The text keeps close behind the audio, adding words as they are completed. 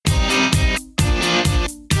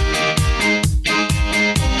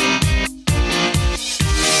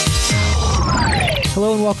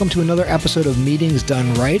and welcome to another episode of Meetings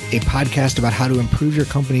Done Right, a podcast about how to improve your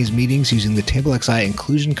company's meetings using the TableXI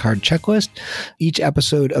Inclusion Card Checklist. Each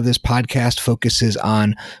episode of this podcast focuses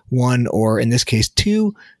on one, or in this case,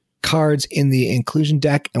 two cards in the inclusion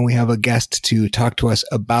deck, and we have a guest to talk to us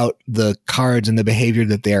about the cards and the behavior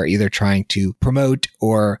that they are either trying to promote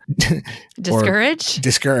or discourage.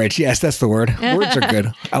 Discourage. Yes, that's the word. Words are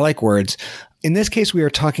good. I like words. In this case, we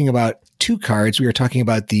are talking about two cards. We are talking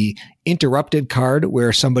about the interrupted card,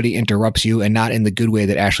 where somebody interrupts you, and not in the good way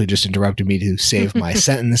that Ashley just interrupted me to save my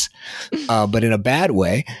sentence, but in a bad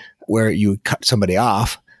way where you cut somebody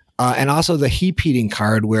off. And also the heap-heating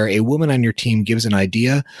card, where a woman on your team gives an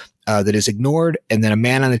idea that is ignored, and then a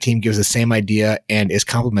man on the team gives the same idea and is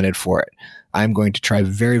complimented for it. I'm going to try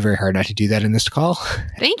very, very hard not to do that in this call.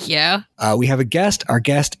 Thank you. We have a guest. Our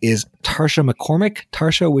guest is Tarsha McCormick.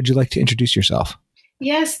 Tarsha, would you like to introduce yourself?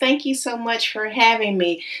 Yes, thank you so much for having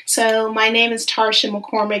me. So my name is Tarsha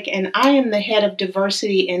McCormick, and I am the head of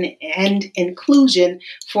diversity and inclusion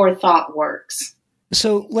for ThoughtWorks.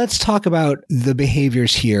 So let's talk about the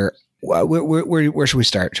behaviors here. Where should we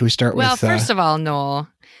start? Should we start with... Well, first of all, Noel,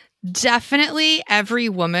 definitely every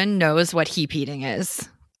woman knows what heap eating is.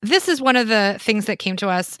 This is one of the things that came to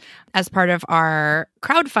us as part of our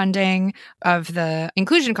crowdfunding of the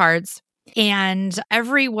inclusion cards. And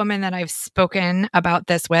every woman that I've spoken about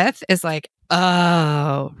this with is like,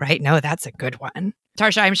 oh, right. No, that's a good one.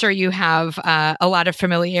 Tarsha, I'm sure you have a lot of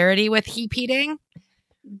familiarity with heap eating.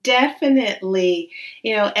 Definitely.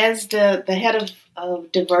 As the head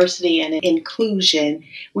of diversity and inclusion,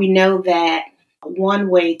 we know that one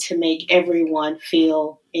way to make everyone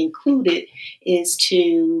feel included is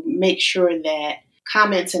to make sure that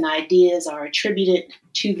comments and ideas are attributed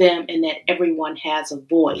to them and that everyone has a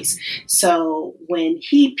voice. So when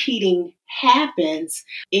heap-eating happens,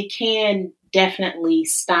 it can definitely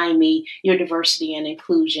stymie your diversity and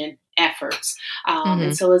inclusion efforts.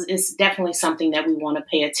 And so it's definitely something that we want to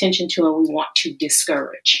pay attention to and we want to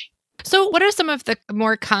discourage. So what are some of the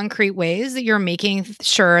more concrete ways that you're making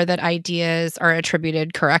sure that ideas are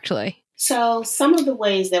attributed correctly? So some of the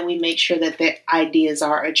ways that we make sure that the ideas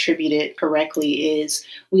are attributed correctly is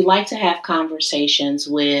we like to have conversations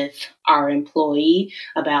with our employee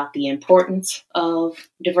about the importance of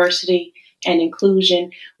diversity and inclusion.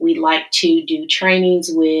 We like to do trainings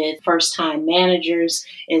with first-time managers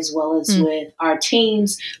as well as with our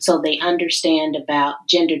teams so they understand about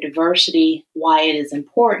gender diversity, why it is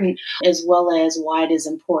important, as well as why it is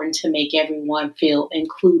important to make everyone feel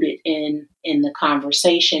included in the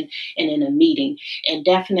conversation and in a meeting. And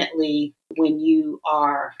definitely when you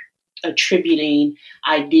are attributing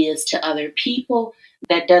ideas to other people,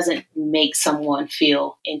 that doesn't make someone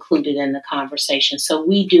feel included in the conversation. So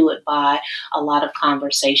we do it by a lot of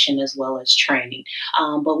conversation as well as training.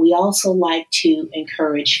 But we also like to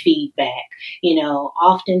encourage feedback.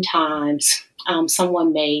 Oftentimes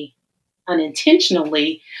someone may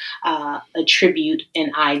unintentionally attribute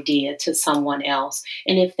an idea to someone else.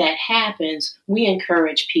 And if that happens, we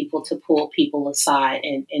encourage people to pull people aside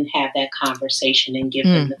and have that conversation and give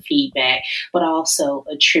them the feedback, but also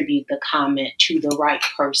attribute the comment to the right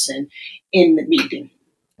person in the meeting.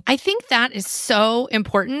 I think that is so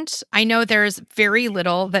important. I know there's very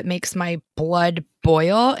little that makes my blood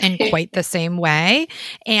boil in quite the same way.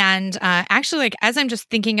 And actually, as I'm just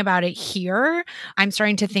thinking about it here, I'm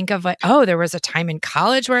starting to think of there was a time in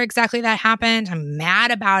college where exactly that happened. I'm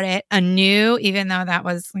mad about it anew, even though that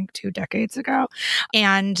was 2 decades ago.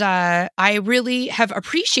 And I really have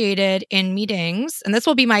appreciated in meetings, and this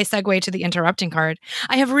will be my segue to the interrupting card.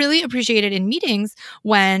 I have really appreciated in meetings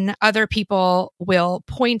when other people will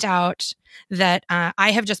point out that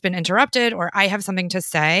I have just been interrupted or I have something to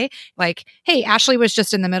say, like, hey, Ashley was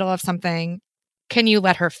just in the middle of something. Can you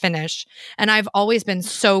let her finish? And I've always been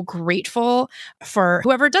so grateful for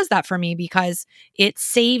whoever does that for me because it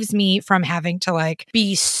saves me from having to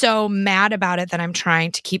be so mad about it that I'm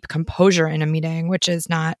trying to keep composure in a meeting, which is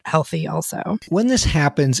not healthy also. When this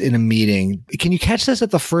happens in a meeting, can you catch this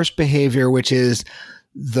at the first behavior, which is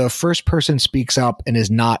the first person speaks up and is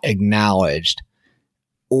not acknowledged?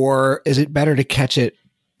 Or is it better to catch it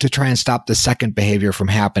to try and stop the second behavior from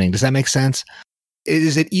happening? Does that make sense?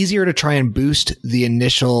 Is it easier to try and boost the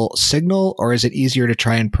initial signal, or is it easier to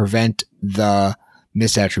try and prevent the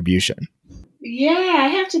misattribution? Yeah, I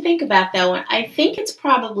have to think about that one. I think it's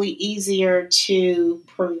probably easier to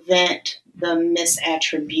prevent the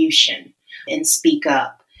misattribution and speak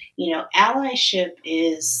up. Allyship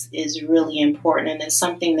is really important, and it's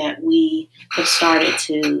something that we have started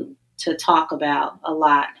to talk about a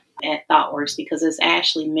lot at ThoughtWorks because, as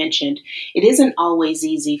Ashley mentioned, it isn't always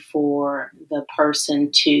easy for the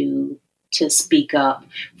person to to speak up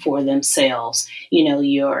for themselves.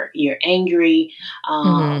 You're angry.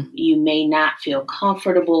 You may not feel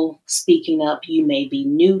comfortable speaking up. You may be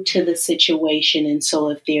new to the situation. And so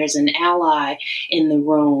if there's an ally in the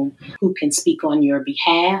room who can speak on your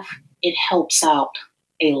behalf, it helps out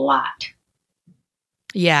a lot.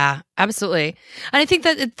 Yeah, absolutely. And I think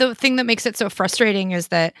that the thing that makes it so frustrating is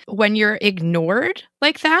that when you're ignored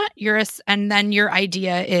like that, and then your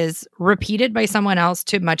idea is repeated by someone else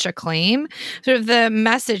to much acclaim. Sort of the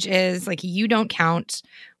message is like, you don't count,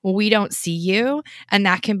 we don't see you. And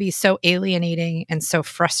that can be so alienating and so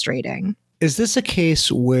frustrating. Is this a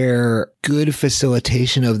case where good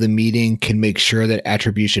facilitation of the meeting can make sure that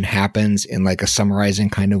attribution happens in like a summarizing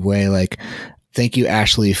kind of way? Like, thank you,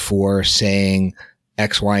 Ashley, for saying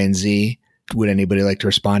X, Y, and Z. Would anybody like to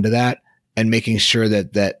respond to that? And making sure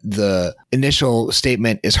that the initial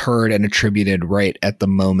statement is heard and attributed right at the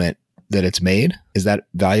moment that it's made. Is that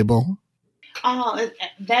valuable? Oh,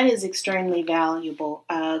 that is extremely valuable.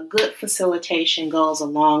 Good facilitation goes a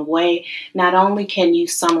long way. Not only can you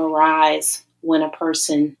summarize when a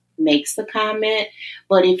person makes the comment,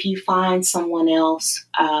 but if you find someone else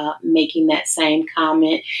making that same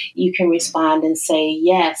comment, you can respond and say,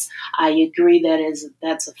 yes, I agree,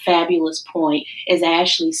 that's a fabulous point. As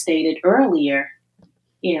Ashley stated earlier,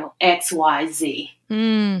 X, Y, Z.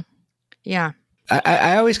 Yeah.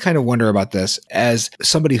 I always kind of wonder about this as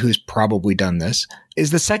somebody who's probably done this.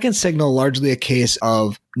 Is the second signal largely a case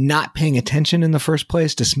of not paying attention in the first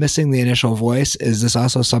place, dismissing the initial voice? Is this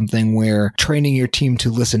also something where training your team to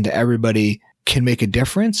listen to everybody can make a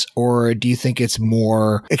difference? Or do you think it's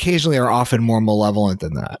more occasionally or often more malevolent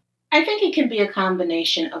than that? I think it can be a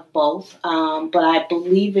combination of both, but I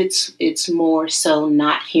believe it's more so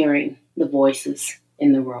not hearing the voices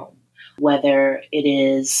in the room, whether it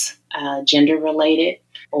is gender related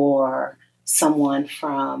or someone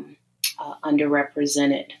from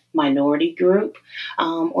underrepresented minority group,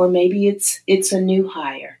 or maybe it's a new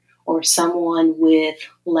hire or someone with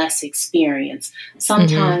less experience.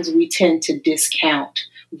 Sometimes we tend to discount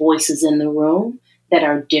voices in the room that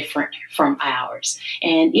are different from ours.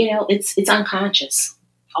 And, it's unconscious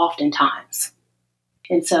oftentimes.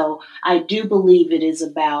 And so I do believe it is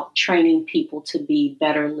about training people to be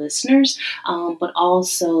better listeners, but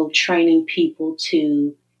also training people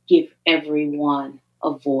to give everyone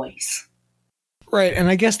a voice. Right. And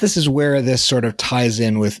I guess this is where this sort of ties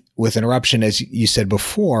in with interruption, as you said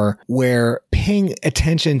before, where paying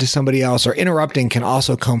attention to somebody else or interrupting can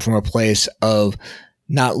also come from a place of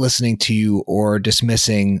not listening to you or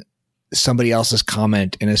dismissing somebody else's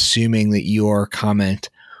comment and assuming that your comment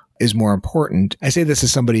is more important. I say this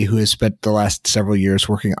as somebody who has spent the last several years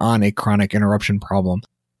working on a chronic interruption problem.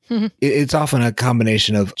 It's often a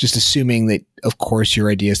combination of just assuming that, of course,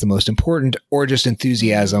 your idea is the most important, or just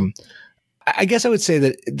enthusiasm. I guess I would say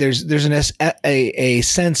that there's a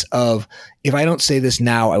sense of, if I don't say this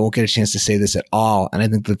now, I won't get a chance to say this at all. And I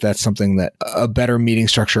think that that's something that a better meeting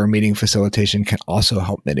structure or meeting facilitation can also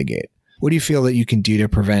help mitigate. What do you feel that you can do to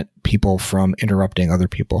prevent people from interrupting other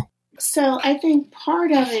people? So I think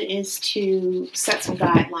part of it is to set some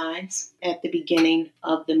guidelines at the beginning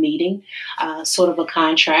of the meeting, sort of a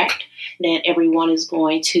contract that everyone is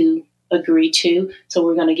going to agree to. So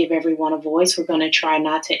we're going to give everyone a voice. We're going to try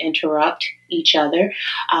not to interrupt each other.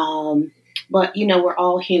 But, we're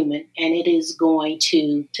all human, and it is going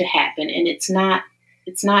to happen. And it's not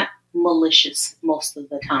malicious most of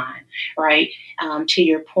the time, right? To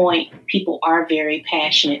your point, people are very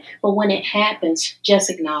passionate, but when it happens, just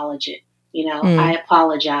acknowledge it. I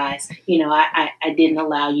apologize. I didn't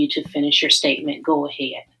allow you to finish your statement. Go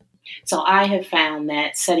ahead. So I have found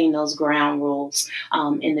that setting those ground rules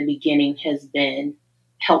in the beginning has been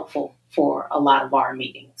helpful for a lot of our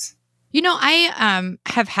meetings. I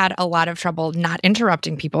have had a lot of trouble not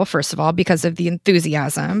interrupting people, first of all, because of the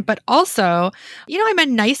enthusiasm, but also, I'm a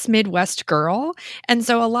nice Midwest girl. And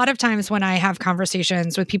so a lot of times when I have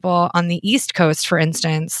conversations with people on the East Coast, for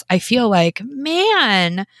instance, I feel like,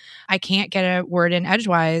 man, I can't get a word in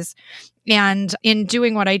edgewise. And in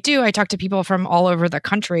doing what I do, I talk to people from all over the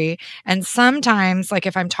country. And sometimes, like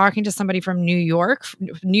if I'm talking to somebody from New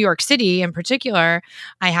York City in particular,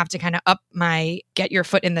 I have to kind of up my get your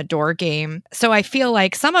foot in the door game. So I feel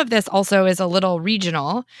like some of this also is a little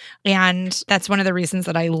regional. And that's one of the reasons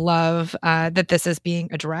that I love that this is being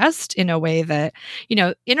addressed in a way that,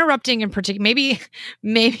 interrupting in particular, maybe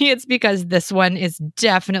it's because this one is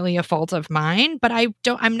definitely a fault of mine, but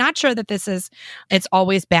I'm not sure that it's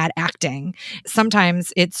always bad acting.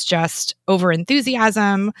 Sometimes it's just over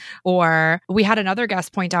enthusiasm, or we had another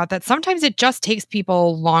guest point out that sometimes it just takes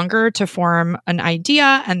people longer to form an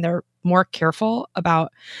idea and they're more careful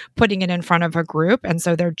about putting it in front of a group. And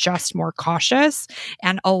so they're just more cautious,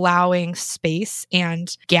 and allowing space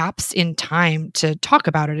and gaps in time to talk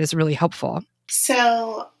about it is really helpful.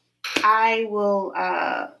 So I will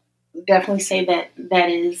definitely say that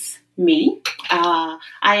is me. I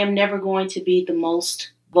am never going to be the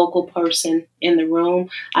most vocal person in the room.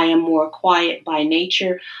 I am more quiet by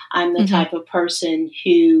nature. I'm the type of person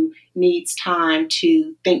who needs time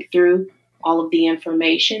to think through all of the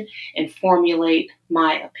information and formulate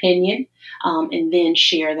my opinion, and then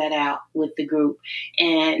share that out with the group.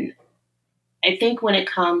 And I think when it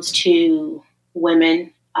comes to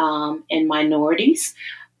women and minorities,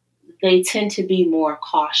 they tend to be more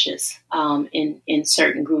cautious in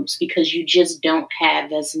certain groups because you just don't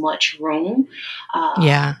have as much room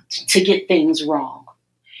to get things wrong.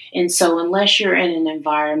 And so unless you're in an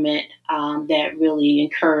environment that really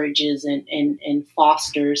encourages and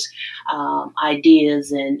fosters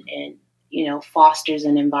ideas and fosters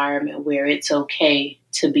an environment where it's okay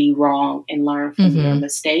to be wrong and learn from your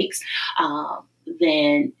mistakes,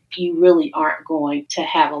 then you really aren't going to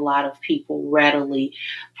have a lot of people readily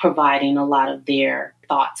providing a lot of their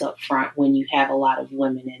thoughts up front when you have a lot of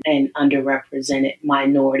women and underrepresented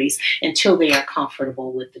minorities until they are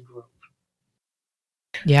comfortable with the group.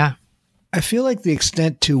 Yeah. I feel like the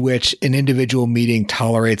extent to which an individual meeting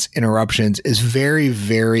tolerates interruptions is very,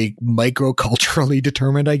 very microculturally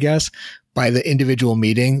determined, I guess, by the individual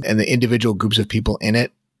meeting and the individual groups of people in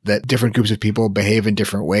it. That different groups of people behave in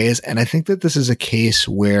different ways. And I think that this is a case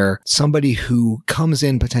where somebody who comes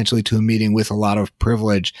in potentially to a meeting with a lot of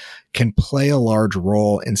privilege can play a large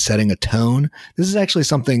role in setting a tone. This is actually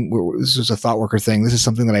something, this is a thought worker thing. This is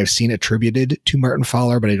something that I've seen attributed to Martin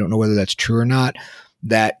Fowler, but I don't know whether that's true or not,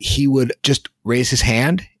 that he would just raise his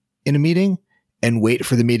hand in a meeting and wait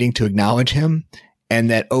for the meeting to acknowledge him. And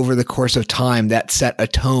that over the course of time, that set a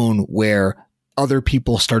tone where other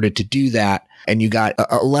people started to do that. And you got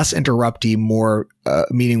a less interrupty, more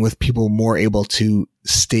meeting with people more able to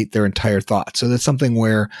state their entire thoughts. So that's something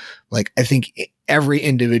where, like, I think every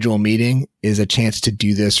individual meeting is a chance to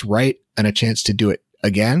do this right and a chance to do it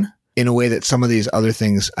again in a way that some of these other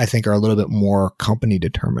things I think are a little bit more company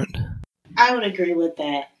determined. I would agree with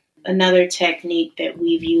that. Another technique that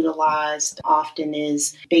we've utilized often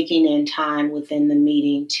is baking in time within the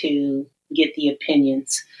meeting to get the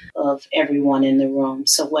opinions of everyone in the room.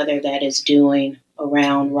 So whether that is doing a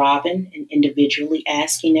round robin and individually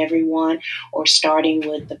asking everyone, or starting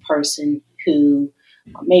with the person who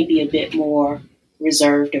may be a bit more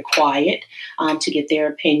reserved or quiet to get their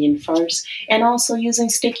opinion first, and also using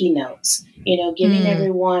sticky notes, giving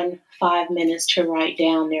everyone 5 minutes to write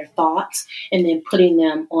down their thoughts and then putting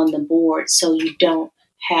them on the board so you don't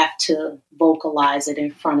have to vocalize it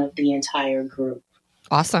in front of the entire group.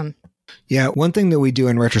 Awesome. Yeah, one thing that we do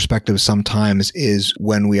in retrospective sometimes is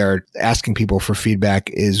when we are asking people for feedback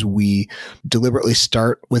is we deliberately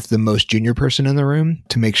start with the most junior person in the room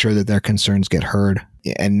to make sure that their concerns get heard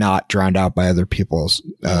and not drowned out by other people's,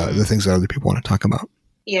 the things that other people want to talk about.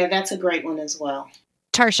 Yeah, that's a great one as well.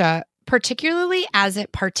 Tarsha, particularly as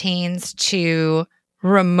it pertains to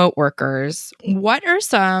remote workers, what are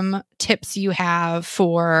some tips you have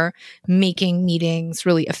for making meetings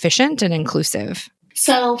really efficient and inclusive?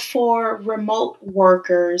 So for remote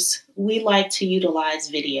workers, we like to utilize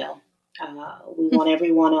video. We want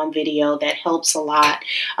everyone on video. That helps a lot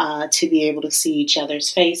to be able to see each other's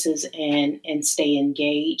faces and stay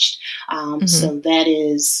engaged. So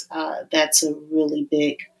that's a really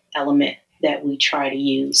big element that we try to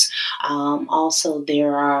use. Also,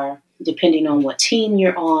 there are, depending on what team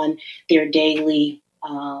you're on, there are daily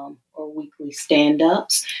or weekly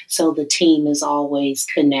stand-ups. So the team is always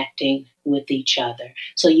connecting with each other.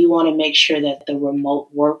 So you want to make sure that the remote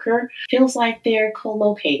worker feels like they're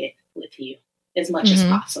co-located with you as much as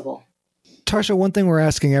possible. Tarsha, one thing we're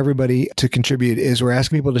asking everybody to contribute is we're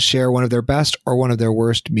asking people to share one of their best or one of their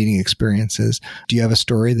worst meeting experiences. Do you have a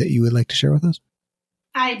story that you would like to share with us?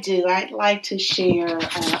 I do. I'd like to share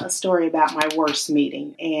a story about my worst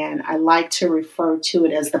meeting, and I like to refer to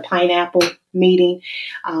it as the pineapple meeting.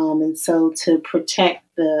 And so to protect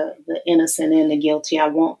the innocent and the guilty, I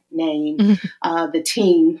won't name the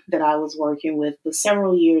team that I was working with. But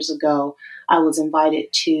several years ago, I was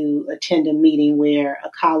invited to attend a meeting where a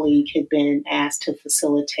colleague had been asked to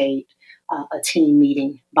facilitate a team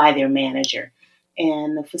meeting by their manager.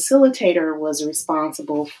 And the facilitator was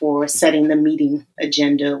responsible for setting the meeting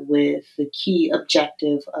agenda with the key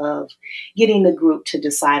objective of getting the group to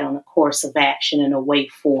decide on a course of action and a way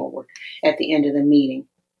forward at the end of the meeting.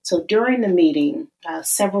 So during the meeting,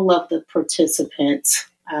 several of the participants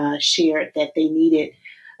shared that they needed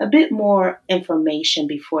a bit more information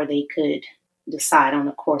before they could decide on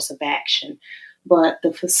a course of action. But the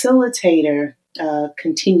facilitator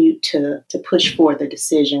continued to push for the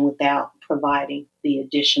decision without providing the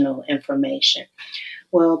additional information.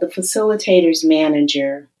 Well, the facilitator's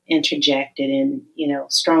manager interjected and,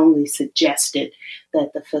 strongly suggested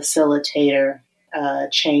that the facilitator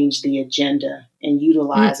change the agenda and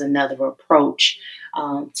utilize another approach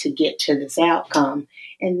to get to this outcome.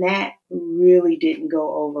 And that really didn't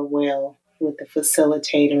go over well with the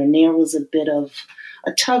facilitator. And there was a bit of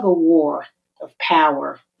a tug of war of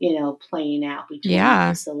power, playing out between the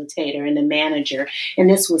facilitator and the manager. And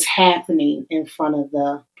this was happening in front of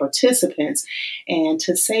the participants. And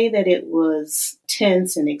to say that it was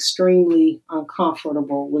tense and extremely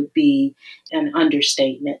uncomfortable would be an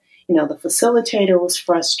understatement. The facilitator was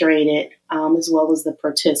frustrated, as well as the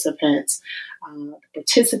participants. The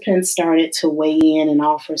participants started to weigh in and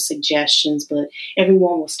offer suggestions, but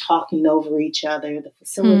everyone was talking over each other. The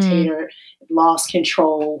facilitator lost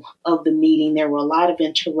control of the meeting. There were a lot of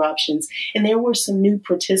interruptions, and there were some new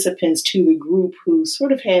participants to the group who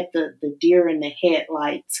sort of had the deer in the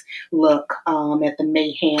headlights look at the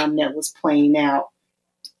mayhem that was playing out.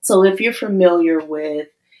 So if you're familiar with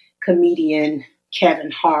comedian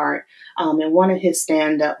Kevin Hart, in one of his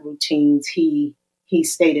stand-up routines, he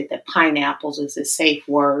stated that pineapples is a safe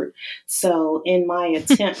word. So in my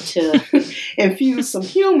attempt to infuse some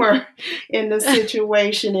humor in the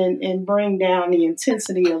situation and bring down the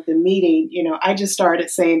intensity of the meeting, I just started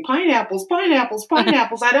saying pineapples, pineapples,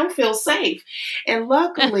 pineapples. I don't feel safe. And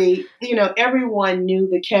luckily, everyone knew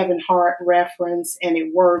the Kevin Hart reference and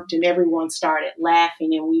it worked and everyone started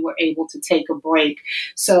laughing and we were able to take a break.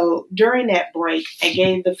 So during that break, I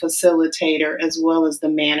gave the facilitator as well as the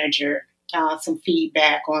manager some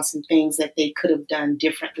feedback on some things that they could have done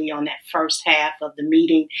differently on that first half of the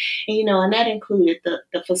meeting. And, and that included the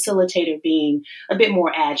facilitator being a bit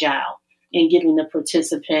more agile in giving the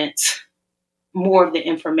participants more of the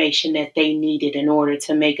information that they needed in order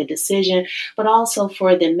to make a decision, but also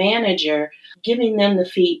for the manager, giving them the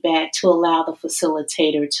feedback to allow the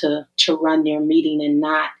facilitator to run their meeting and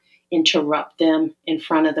not interrupt them in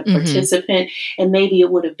front of the participant. And maybe it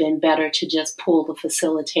would have been better to just pull the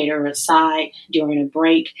facilitator aside during a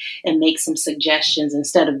break and make some suggestions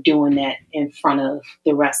instead of doing that in front of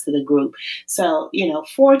the rest of the group. So,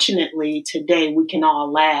 fortunately today we can all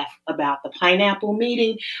laugh about the pineapple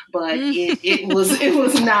meeting, but it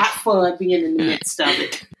was not fun being in the midst of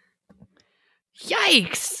it.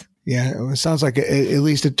 Yikes. Yeah, it sounds like at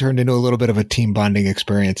least it turned into a little bit of a team bonding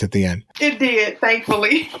experience at the end. It did,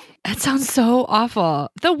 thankfully. That sounds so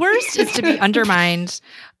awful. The worst is to be undermined.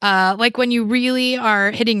 Like when you really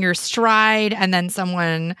are hitting your stride and then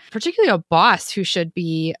someone, particularly a boss who should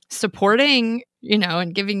be supporting,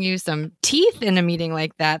 and giving you some teeth in a meeting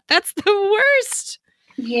like that. That's the worst.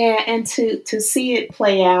 Yeah, and to see it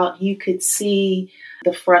play out, you could see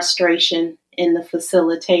the frustration in the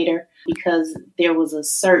facilitator because there was a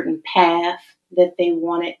certain path that they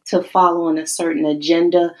wanted to follow on a certain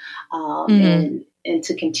agenda, and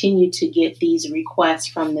to continue to get these requests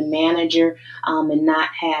from the manager and not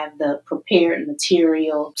have the prepared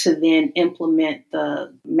material to then implement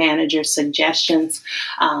the manager's suggestions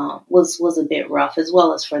was a bit rough, as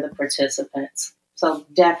well as for the participants. So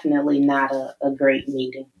definitely not a great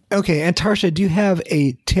meeting. Okay, and Tarsha, do you have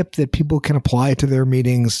a tip that people can apply to their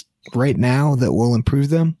meetings right now that will improve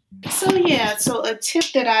them? So a tip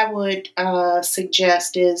that I would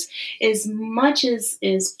suggest is, as much as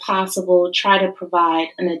is possible, try to provide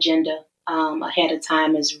an agenda ahead of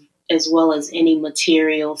time as well as any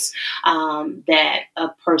materials that a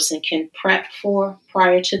person can prep for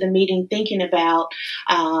prior to the meeting. Thinking about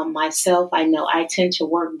myself, I know I tend to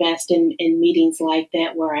work best in meetings like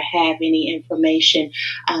that where I have any information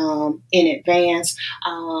in advance.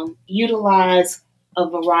 Utilize a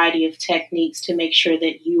variety of techniques to make sure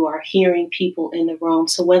that you are hearing people in the room.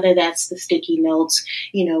 So whether that's the sticky notes,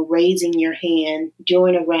 raising your hand,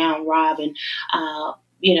 doing a round robin,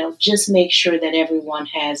 just make sure that everyone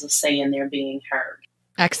has a say in their being heard.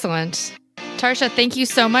 Excellent. Tarsha, thank you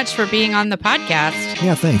so much for being on the podcast.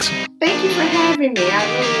 Yeah, thanks. Thank you for having me. I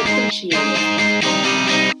really appreciate it.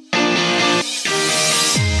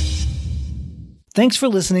 Thanks for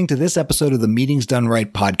listening to this episode of the Meetings Done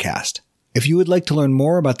Right podcast. If you would like to learn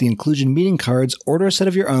more about the Inclusion meeting cards, order a set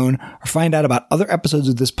of your own, or find out about other episodes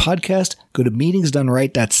of this podcast, go to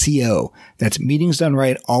meetingsdoneright.co. That's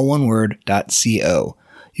meetingsdoneright, all one word, .co.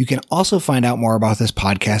 You can also find out more about this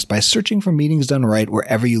podcast by searching for Meetings Done Right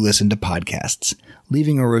wherever you listen to podcasts.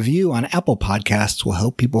 Leaving a review on Apple Podcasts will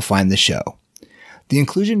help people find the show. The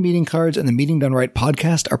Inclusion Meeting Cards and the Meeting Done Right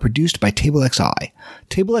podcast are produced by TableXI.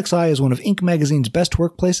 TableXI is one of Inc. magazine's best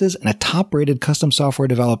workplaces and a top-rated custom software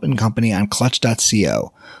development company on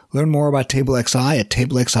Clutch.co. Learn more about TableXI at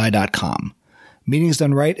tablexi.com. Meetings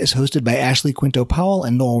Done Right is hosted by Ashley Quinto Powell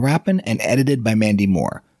and Noel Rappin and edited by Mandy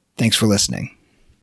Moore. Thanks for listening.